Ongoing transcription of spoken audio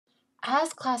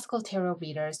As classical tarot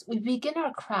readers, we begin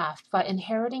our craft by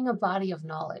inheriting a body of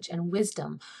knowledge and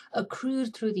wisdom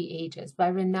accrued through the ages by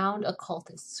renowned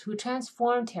occultists who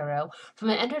transformed tarot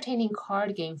from an entertaining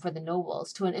card game for the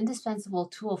nobles to an indispensable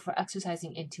tool for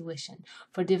exercising intuition,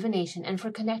 for divination, and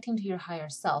for connecting to your higher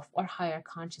self or higher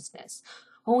consciousness.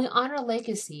 When we honor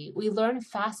legacy, we learn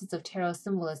facets of tarot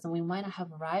symbolism we might not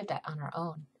have arrived at on our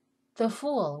own. The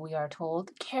fool, we are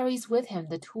told, carries with him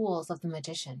the tools of the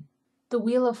magician. The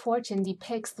Wheel of Fortune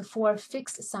depicts the 4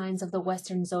 fixed signs of the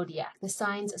Western zodiac, the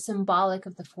signs symbolic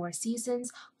of the 4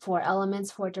 seasons, 4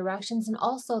 elements, 4 directions, and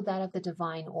also that of the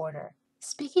divine order.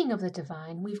 Speaking of the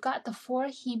divine, we've got the 4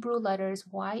 Hebrew letters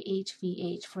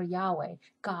YHVH for Yahweh,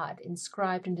 God,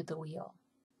 inscribed into the wheel.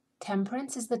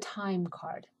 Temperance is the time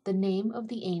card. The name of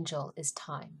the angel is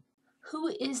Time. Who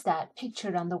is that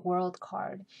pictured on the world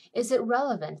card? Is it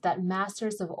relevant that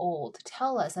masters of old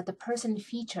tell us that the person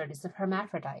featured is a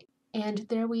hermaphrodite? And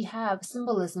there we have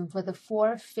symbolism for the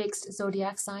 4 fixed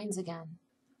zodiac signs again.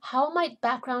 How might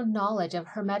background knowledge of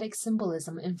Hermetic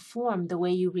symbolism inform the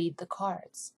way you read the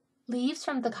cards? Leaves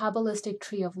from the Kabbalistic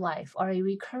Tree of Life are a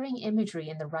recurring imagery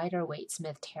in the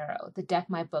Rider-Waite-Smith tarot, the deck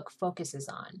my book focuses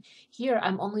on. Here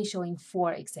I'm only showing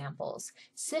 4 examples.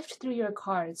 Sift through your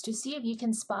cards to see if you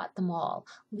can spot them all.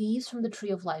 Leaves from the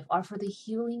Tree of Life are for the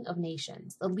healing of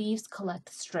nations. The leaves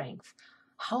collect strength.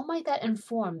 How might that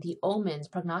inform the omens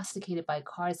prognosticated by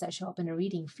cards that show up in a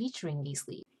reading featuring these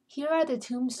leaves? Here are the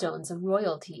tombstones of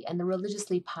royalty and the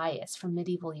religiously pious from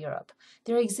medieval Europe.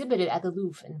 They're exhibited at the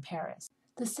Louvre in Paris.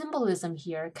 The symbolism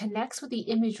here connects with the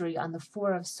imagery on the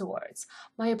 4 of Swords.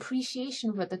 My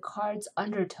appreciation for the card's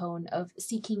undertone of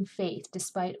seeking faith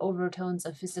despite overtones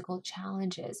of physical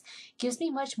challenges gives me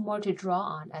much more to draw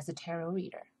on as a tarot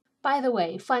reader. By the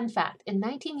way, fun fact, in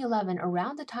 1911,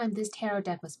 around the time this tarot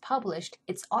deck was published,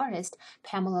 its artist,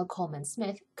 Pamela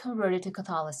Smith, converted to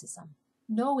Catholicism.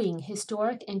 Knowing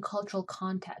historic and cultural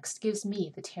context gives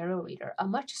me, the tarot reader, a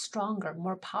much stronger,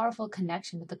 more powerful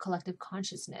connection to the collective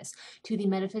consciousness, to the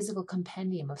metaphysical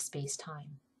compendium of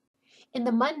space-time. In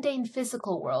the mundane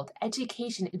physical world,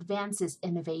 education advances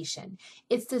innovation.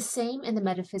 It's the same in the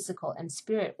metaphysical and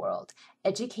spirit world.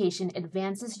 Education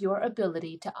advances your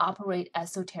ability to operate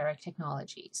esoteric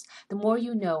technologies. The more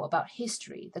you know about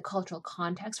history, the cultural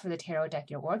context for the tarot deck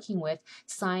you're working with,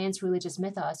 science, religious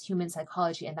mythos, human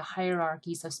psychology, and the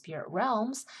hierarchies of spirit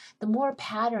realms, the more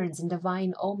patterns and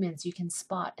divine omens you can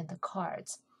spot in the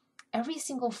cards. Every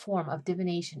single form of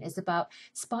divination is about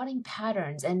spotting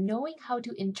patterns and knowing how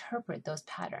to interpret those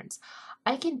patterns.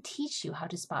 I can teach you how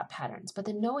to spot patterns, but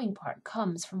the knowing part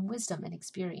comes from wisdom and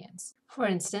experience. For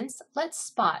instance, let's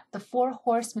spot the 4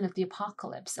 horsemen of the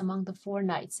apocalypse among the 4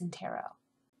 knights in tarot.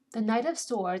 The Knight of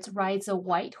Swords rides a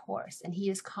white horse, and he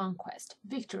is conquest,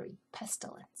 victory,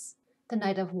 pestilence. The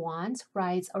Knight of Wands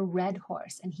rides a red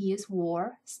horse, and he is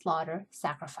war, slaughter,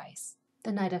 sacrifice.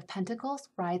 The Knight of Pentacles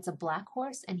rides a black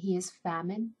horse, and he is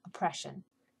famine, oppression.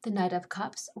 The Knight of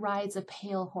Cups rides a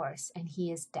pale horse, and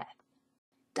he is death.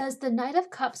 Does the Knight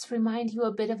of Cups remind you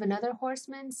a bit of another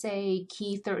horseman, say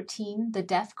key 13, the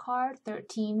death card?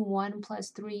 13, 1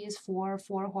 plus 3 is 4,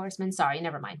 4 horsemen. Sorry,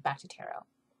 never mind, back to tarot.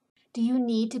 Do you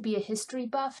need to be a history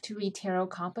buff to read tarot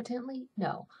competently?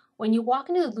 No. When you walk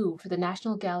into the Louvre, the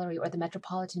National Gallery, or the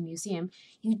Metropolitan Museum,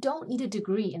 you don't need a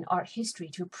degree in art history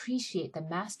to appreciate the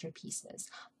masterpieces.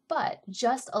 But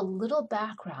just a little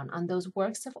background on those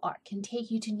works of art can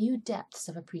take you to new depths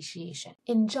of appreciation.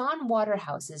 In John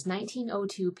Waterhouse's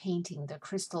 1902 painting, The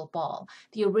Crystal Ball,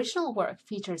 the original work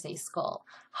features a skull.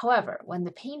 However, when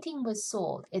the painting was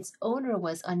sold, its owner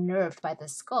was unnerved by the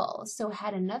skull, so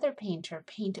had another painter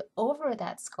paint over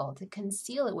that skull to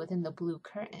conceal it within the blue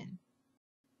curtain.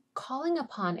 Calling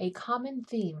upon a common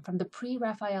theme from the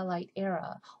pre-Raphaelite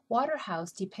era,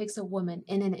 Waterhouse depicts a woman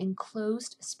in an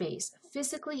enclosed space,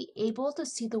 physically able to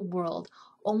see the world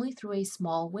only through a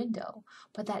small window,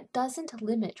 but that doesn't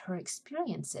limit her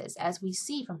experiences, as we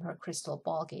see from her crystal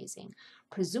ball gazing,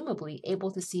 presumably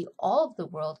able to see all of the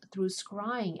world through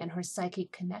scrying and her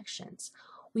psychic connections.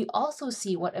 We also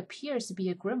see what appears to be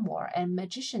a grimoire and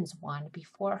magician's wand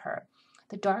before her.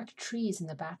 The dark trees in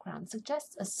the background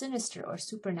suggests a sinister or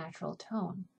supernatural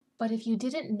tone. But if you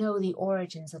didn't know the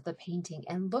origins of the painting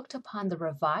and looked upon the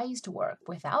revised work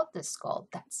without the skull,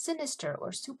 that sinister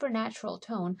or supernatural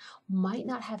tone might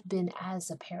not have been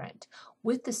as apparent.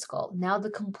 With the skull, now the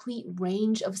complete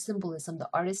range of symbolism the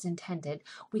artist intended,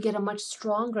 we get a much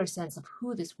stronger sense of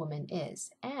who this woman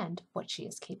is and what she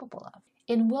is capable of.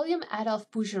 In William Adolphe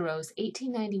Bouguereau's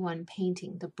 1891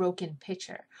 painting, The Broken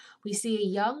Pitcher, we see a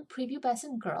young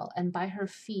prepubescent girl, and by her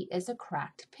feet is a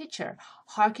cracked pitcher,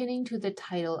 hearkening to the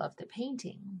title of the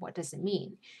painting. What does it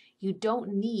mean? You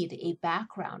don't need a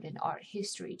background in art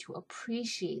history to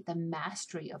appreciate the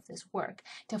mastery of this work,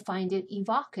 to find it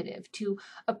evocative, to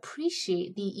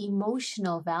appreciate the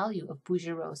emotional value of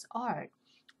Bouguereau's art.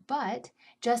 But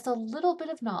just a little bit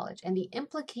of knowledge and the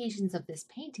implications of this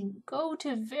painting go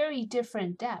to very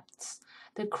different depths.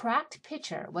 The cracked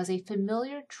pitcher was a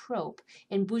familiar trope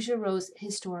in Bouguereau's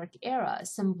historic era,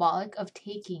 symbolic of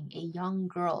taking a young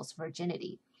girl's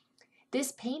virginity.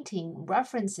 This painting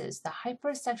references the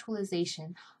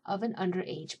hypersexualization of an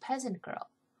underage peasant girl.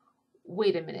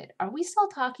 Wait a minute, are we still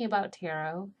talking about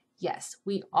tarot? Yes,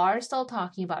 we are still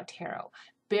talking about tarot.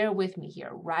 Bear with me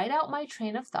here. Ride out my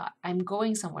train of thought. I'm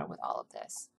going somewhere with all of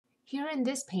this. Here in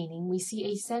this painting, we see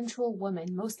a sensual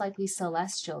woman, most likely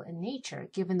celestial in nature,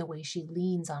 given the way she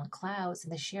leans on clouds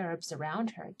and the cherubs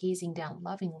around her, gazing down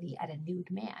lovingly at a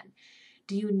nude man.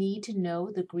 Do you need to know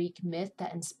the Greek myth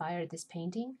that inspired this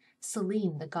painting?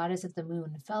 Selene, the goddess of the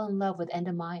moon, fell in love with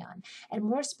Endymion, and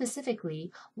more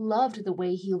specifically, loved the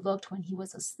way he looked when he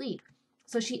was asleep.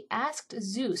 So she asked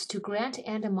Zeus to grant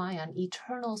Endymion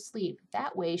eternal sleep.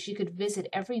 That way she could visit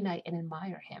every night and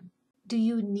admire him. Do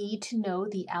you need to know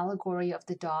the allegory of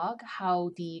the dog,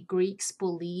 how the Greeks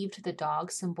believed the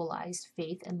dog symbolized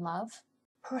faith and love?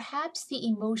 Perhaps the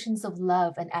emotions of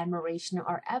love and admiration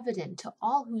are evident to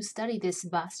all who study this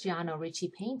Bastiano Ricci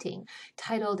painting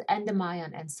titled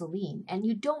Endymion and Selene, and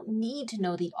you don't need to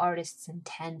know the artist's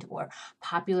intent or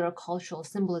popular cultural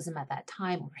symbolism at that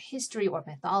time or history or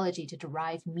mythology to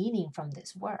derive meaning from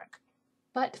this work.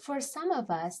 But for some of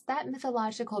us, that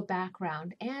mythological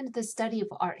background and the study of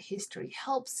art history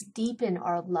helps deepen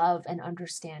our love and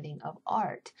understanding of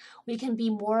art. We can be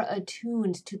more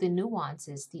attuned to the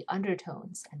nuances, the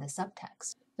undertones, and the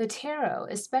subtext. The tarot,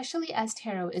 especially as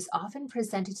tarot is often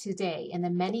presented today in the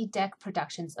many deck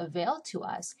productions available to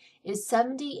us, is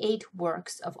 78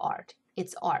 works of art.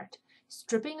 It's art.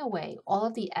 Stripping away all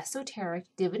of the esoteric,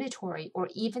 divinatory, or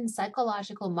even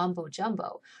psychological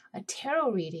mumbo-jumbo, a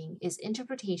tarot reading is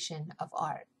interpretation of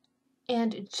art.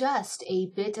 And just a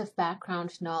bit of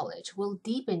background knowledge will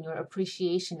deepen your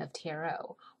appreciation of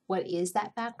tarot. What is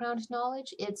that background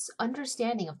knowledge? It's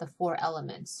understanding of the four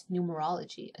elements,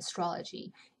 numerology,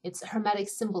 astrology, its hermetic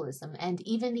symbolism, and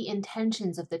even the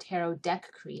intentions of the tarot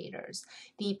deck creators,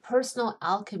 the personal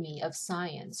alchemy of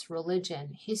science, religion,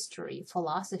 history,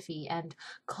 philosophy, and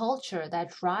culture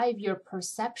that drive your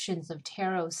perceptions of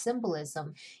tarot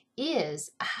symbolism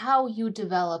is how you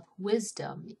develop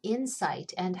wisdom,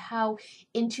 insight, and how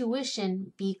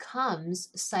intuition becomes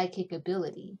psychic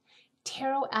ability.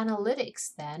 Tarot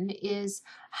analytics, then, is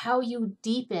how you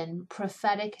deepen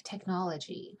prophetic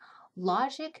technology.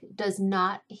 Logic does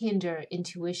not hinder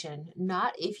intuition,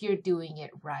 not if you're doing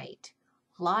it right.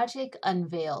 Logic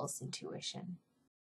unveils intuition.